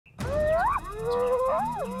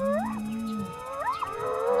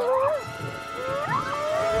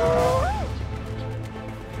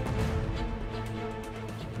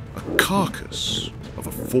A carcass of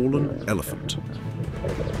a fallen elephant.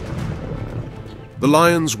 The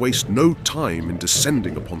lions waste no time in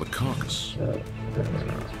descending upon the carcass.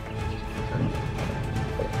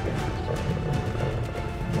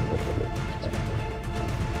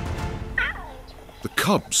 The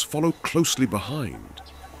cubs follow closely behind,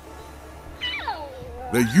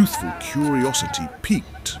 their youthful curiosity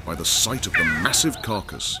piqued by the sight of the massive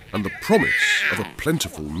carcass and the promise of a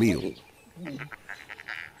plentiful meal.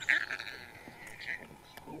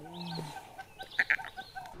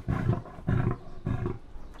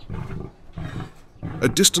 A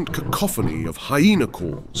distant cacophony of hyena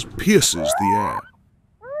calls pierces the air,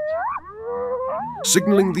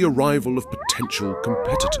 signaling the arrival of potential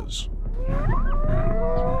competitors.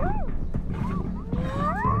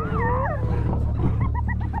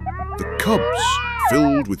 The cubs,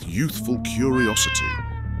 filled with youthful curiosity,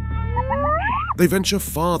 they venture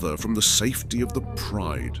farther from the safety of the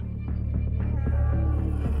pride.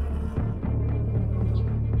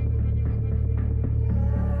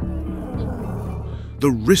 The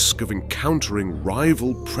risk of encountering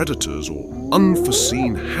rival predators or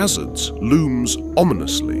unforeseen hazards looms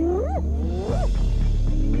ominously.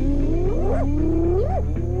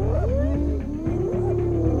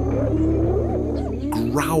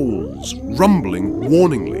 Growls, rumbling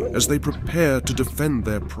warningly as they prepare to defend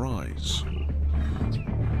their prize.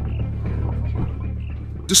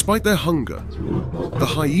 Despite their hunger, the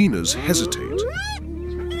hyenas hesitate,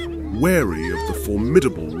 wary of the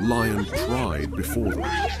formidable lion pride before them.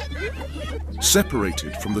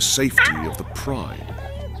 Separated from the safety of the pride,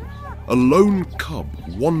 a lone cub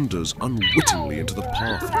wanders unwittingly into the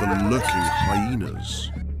path of the lurking hyenas.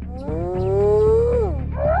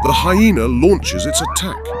 The hyena launches its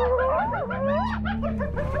attack.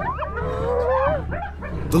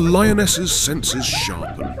 The lioness's senses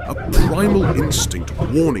sharpen, a primal instinct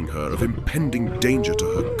warning her of impending danger to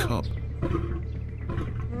her cub.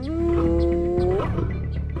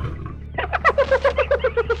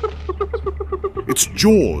 Its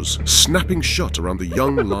jaws snapping shut around the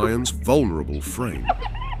young lion's vulnerable frame.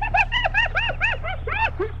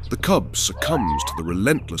 The cub succumbs to the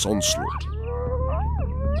relentless onslaught,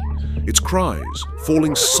 its cries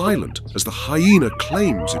falling silent as the hyena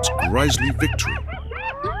claims its grisly victory.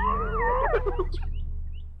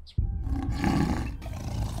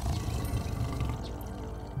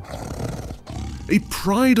 A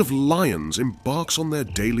pride of lions embarks on their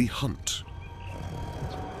daily hunt.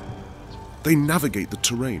 They navigate the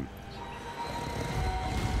terrain.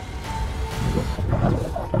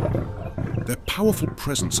 Their powerful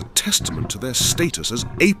presence a testament to their status as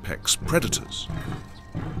apex predators.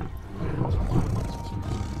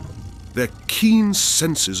 Their keen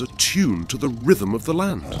senses attuned to the rhythm of the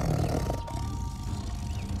land.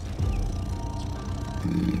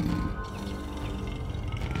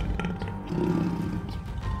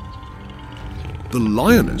 The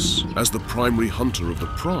lioness, as the primary hunter of the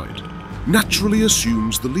pride, naturally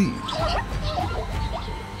assumes the lead.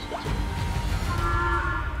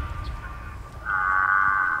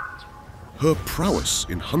 Her prowess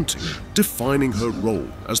in hunting defining her role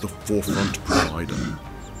as the forefront provider.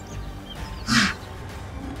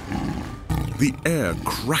 The air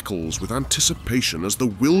crackles with anticipation as the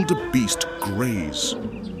wildebeest graze,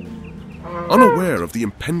 unaware of the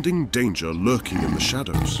impending danger lurking in the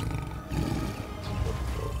shadows.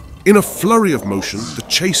 In a flurry of motion, the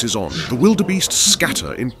chase is on. The wildebeest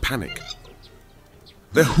scatter in panic,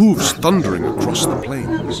 their hooves thundering across the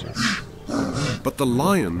plains. But the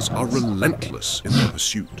lions are relentless in their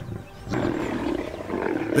pursuit,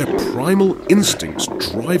 their primal instincts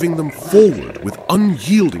driving them forward with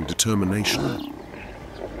unyielding determination.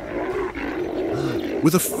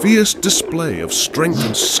 With a fierce display of strength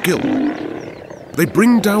and skill, they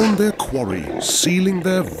bring down their quarry, sealing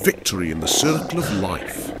their victory in the circle of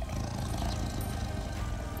life.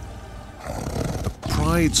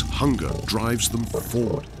 Pride's hunger drives them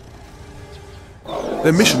forward.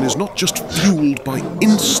 Their mission is not just fueled by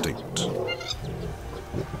instinct,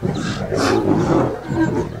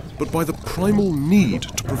 but by the primal need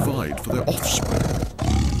to provide for their offspring.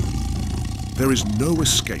 There is no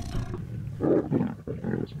escape.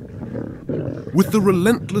 With the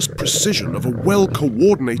relentless precision of a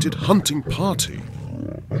well-coordinated hunting party,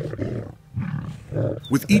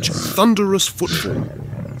 with each thunderous footfall,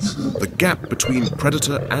 the gap between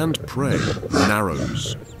predator and prey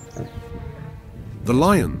narrows. The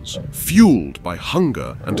lions, fueled by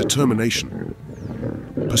hunger and determination,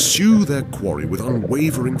 pursue their quarry with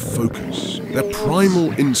unwavering focus, their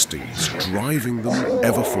primal instincts driving them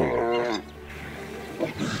ever forward.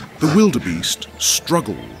 The wildebeest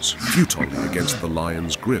struggles futilely against the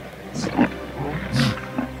lion's grip.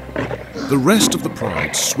 The rest of the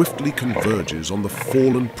pride swiftly converges on the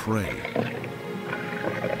fallen prey.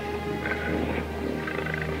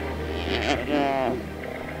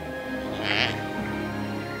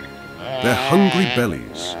 Their hungry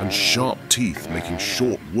bellies and sharp teeth making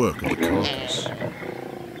short work of the carcass.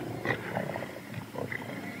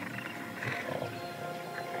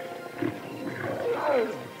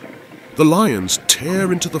 The lions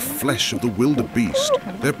tear into the flesh of the wildebeest,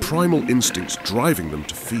 their primal instincts driving them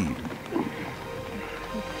to feed.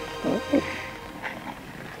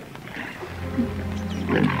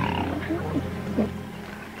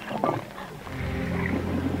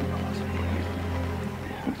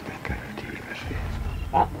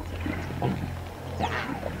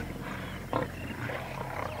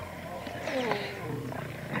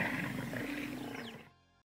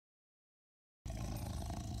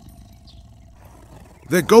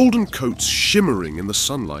 Their golden coats shimmering in the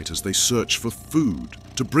sunlight as they search for food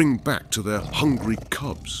to bring back to their hungry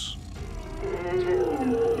cubs.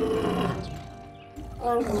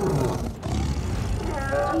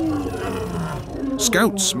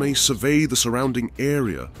 Scouts may survey the surrounding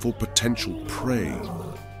area for potential prey.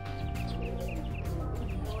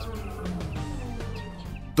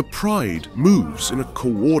 The pride moves in a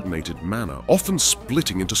coordinated manner, often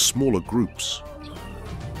splitting into smaller groups.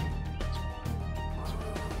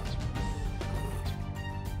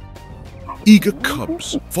 Eager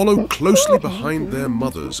cubs follow closely behind their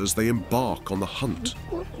mothers as they embark on the hunt.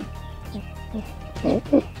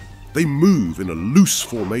 They move in a loose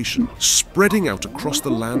formation, spreading out across the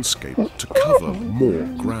landscape to cover more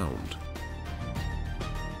ground.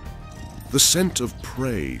 The scent of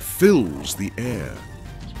prey fills the air,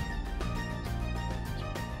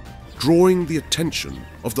 drawing the attention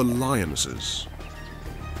of the lionesses.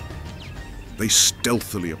 They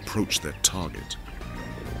stealthily approach their target.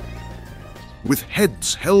 With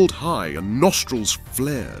heads held high and nostrils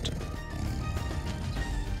flared,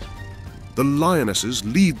 the lionesses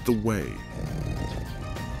lead the way.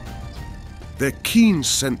 Their keen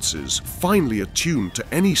senses finely attuned to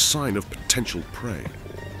any sign of potential prey.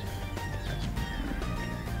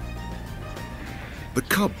 The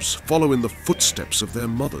cubs follow in the footsteps of their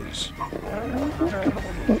mothers.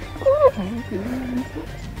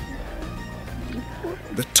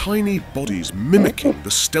 Their tiny bodies mimicking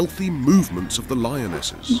the stealthy movements of the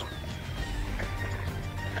lionesses.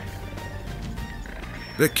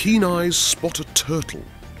 Their keen eyes spot a turtle,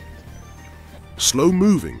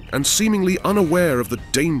 slow-moving and seemingly unaware of the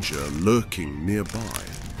danger lurking nearby.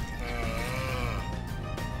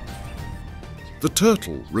 The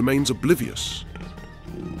turtle remains oblivious,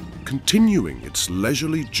 continuing its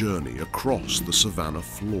leisurely journey across the savannah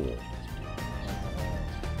floor.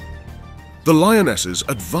 The lionesses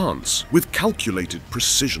advance with calculated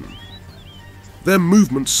precision, their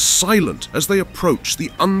movements silent as they approach the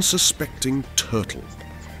unsuspecting turtle.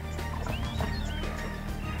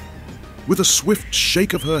 With a swift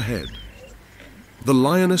shake of her head, the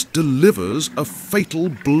lioness delivers a fatal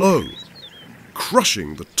blow,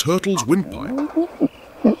 crushing the turtle's windpipe.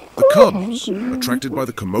 The cubs, attracted by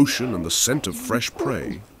the commotion and the scent of fresh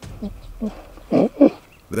prey,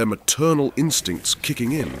 their maternal instincts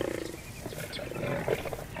kicking in,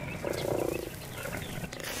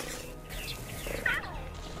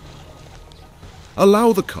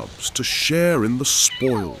 allow the cubs to share in the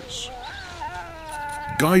spoils,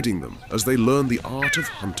 guiding them as they learn the art of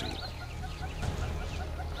hunting.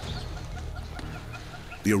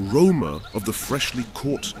 The aroma of the freshly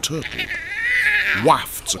caught turtle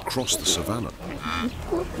wafts across the savannah.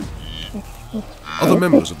 Other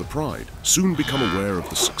members of the pride soon become aware of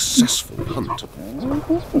the successful hunt.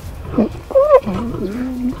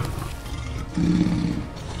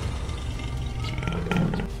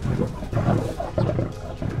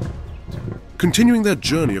 Continuing their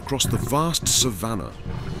journey across the vast savannah,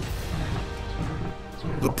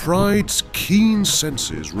 the pride's keen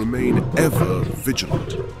senses remain ever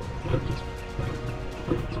vigilant.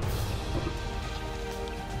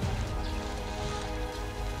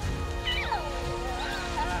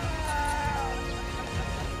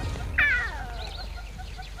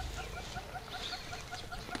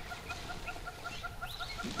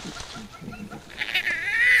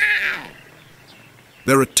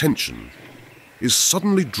 Their attention is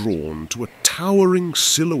suddenly drawn to a towering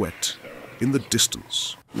silhouette in the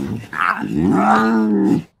distance.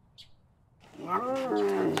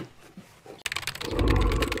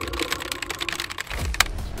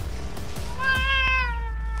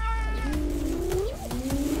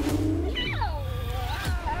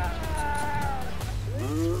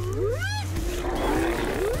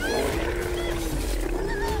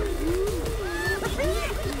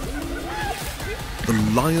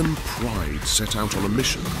 lion pride set out on a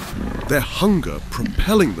mission, their hunger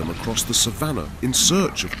propelling them across the savannah in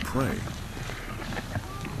search of prey.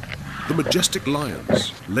 The majestic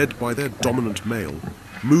lions, led by their dominant male,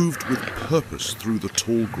 moved with purpose through the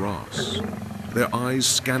tall grass, their eyes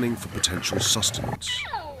scanning for potential sustenance.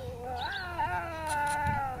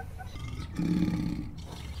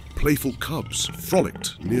 Playful cubs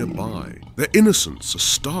frolicked nearby, their innocence a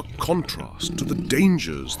stark contrast to the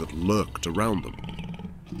dangers that lurked around them.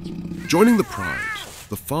 Joining the pride,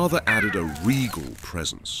 the father added a regal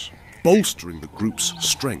presence, bolstering the group's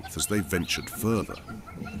strength as they ventured further.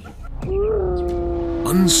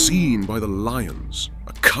 Unseen by the lions,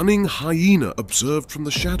 a cunning hyena observed from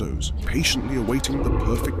the shadows, patiently awaiting the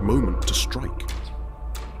perfect moment to strike.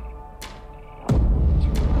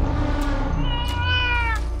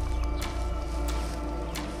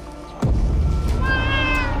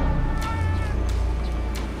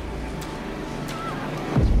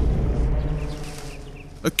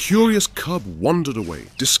 A curious cub wandered away,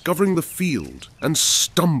 discovering the field, and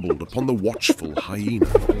stumbled upon the watchful hyena.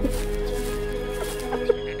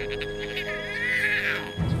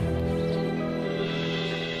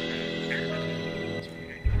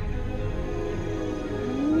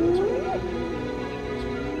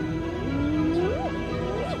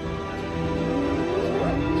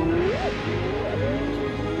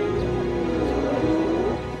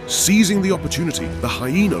 Seizing the opportunity, the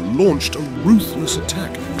hyena launched a ruthless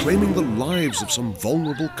attack, claiming the lives of some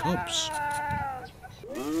vulnerable cubs.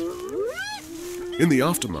 In the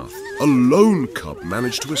aftermath, a lone cub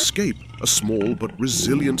managed to escape, a small but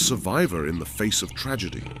resilient survivor in the face of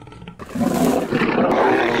tragedy.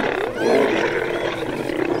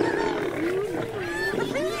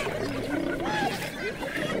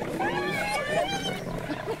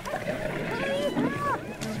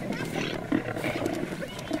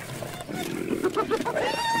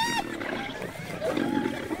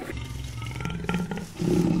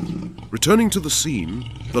 Returning to the scene,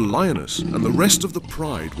 the lioness and the rest of the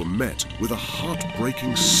pride were met with a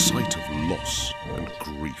heartbreaking sight of loss and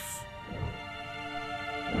grief.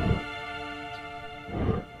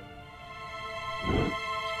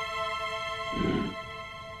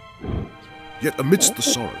 Yet amidst the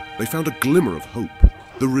sorrow, they found a glimmer of hope.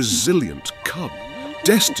 The resilient cub,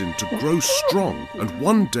 destined to grow strong and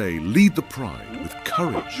one day lead the pride with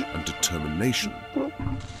courage and determination.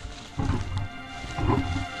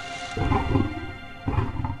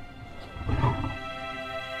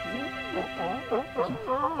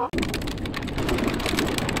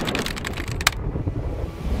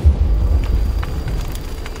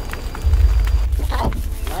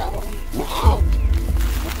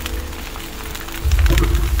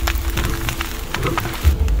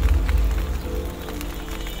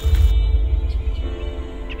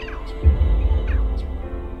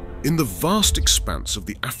 In the vast expanse of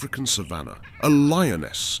the African savannah, a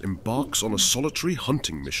lioness embarks on a solitary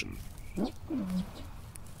hunting mission,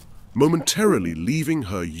 momentarily leaving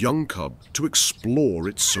her young cub to explore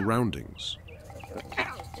its surroundings.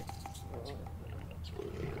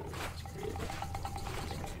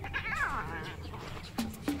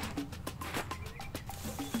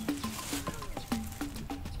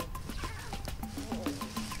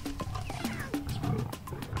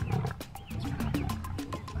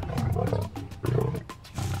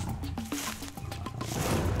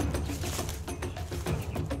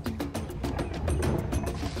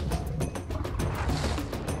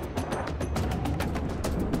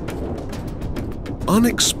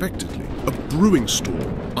 Unexpectedly, a brewing storm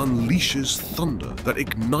unleashes thunder that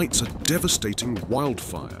ignites a devastating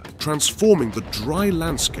wildfire, transforming the dry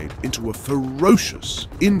landscape into a ferocious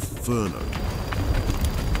inferno.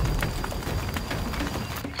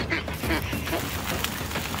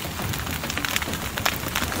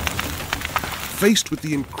 Faced with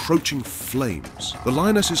the encroaching flames, the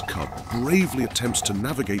lioness's cub bravely attempts to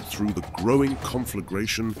navigate through the growing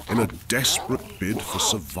conflagration in a desperate bid for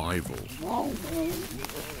survival.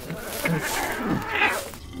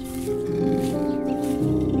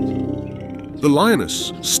 The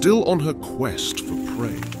lioness, still on her quest for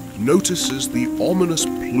prey, notices the ominous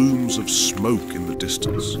plumes of smoke in the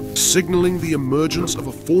distance, signaling the emergence of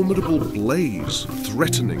a formidable blaze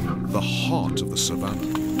threatening the heart of the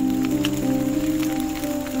savannah.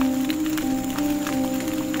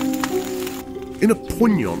 In a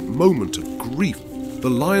poignant moment of grief, the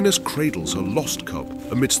lioness cradles her lost cub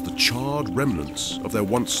amidst the charred remnants of their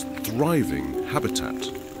once thriving habitat.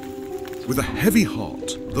 With a heavy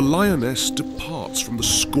heart, the lioness departs from the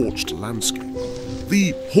scorched landscape,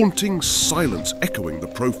 the haunting silence echoing the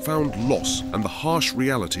profound loss and the harsh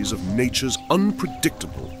realities of nature's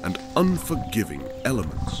unpredictable and unforgiving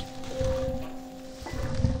elements.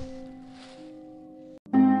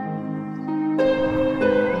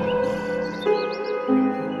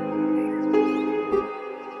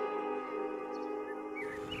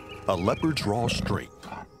 A leopard's raw strength.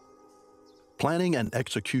 Planning and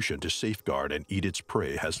execution to safeguard and eat its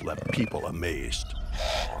prey has left people amazed.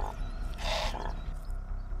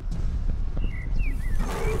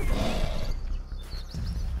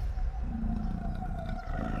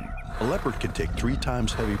 A leopard can take 3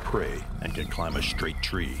 times heavy prey and can climb a straight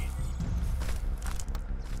tree,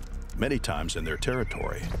 many times in their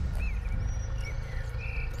territory.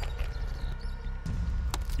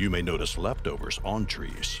 You may notice leftovers on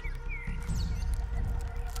trees.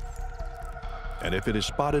 And if it is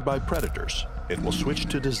spotted by predators, it will switch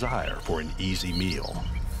to desire for an easy meal.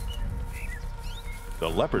 The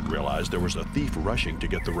leopard realized there was a thief rushing to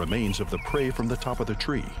get the remains of the prey from the top of the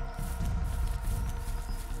tree.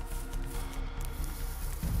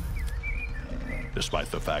 Despite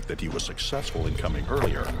the fact that he was successful in coming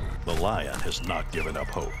earlier, the lion has not given up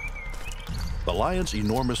hope. The lion's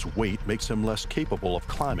enormous weight makes him less capable of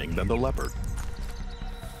climbing than the leopard.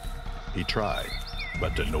 He tried,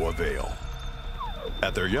 but to no avail.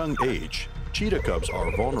 At their young age, cheetah cubs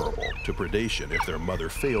are vulnerable to predation if their mother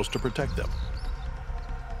fails to protect them.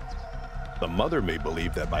 The mother may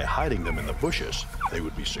believe that by hiding them in the bushes, they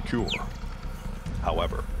would be secure.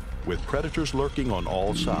 However, with predators lurking on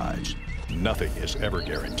all sides, nothing is ever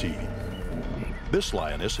guaranteed. This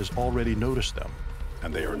lioness has already noticed them,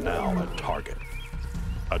 and they are now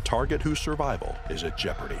a target whose survival is at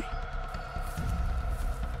jeopardy.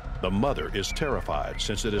 The mother is terrified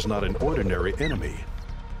since it is not an ordinary enemy,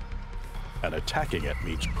 and attacking it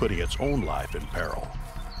means putting its own life in peril.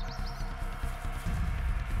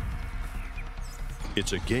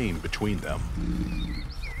 It's a game between them,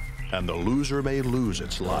 and the loser may lose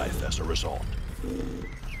its life as a result.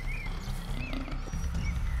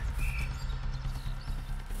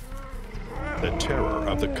 The terror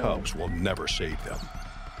of the cubs will never save them.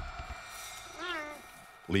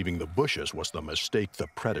 Leaving the bushes was the mistake the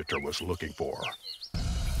predator was looking for.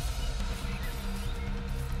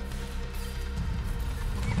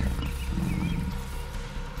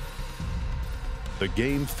 The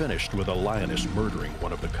game finished with a lioness murdering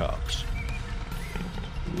one of the cubs.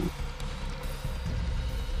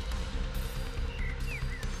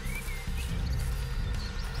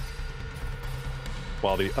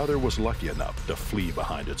 While the other was lucky enough to flee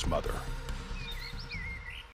behind its mother.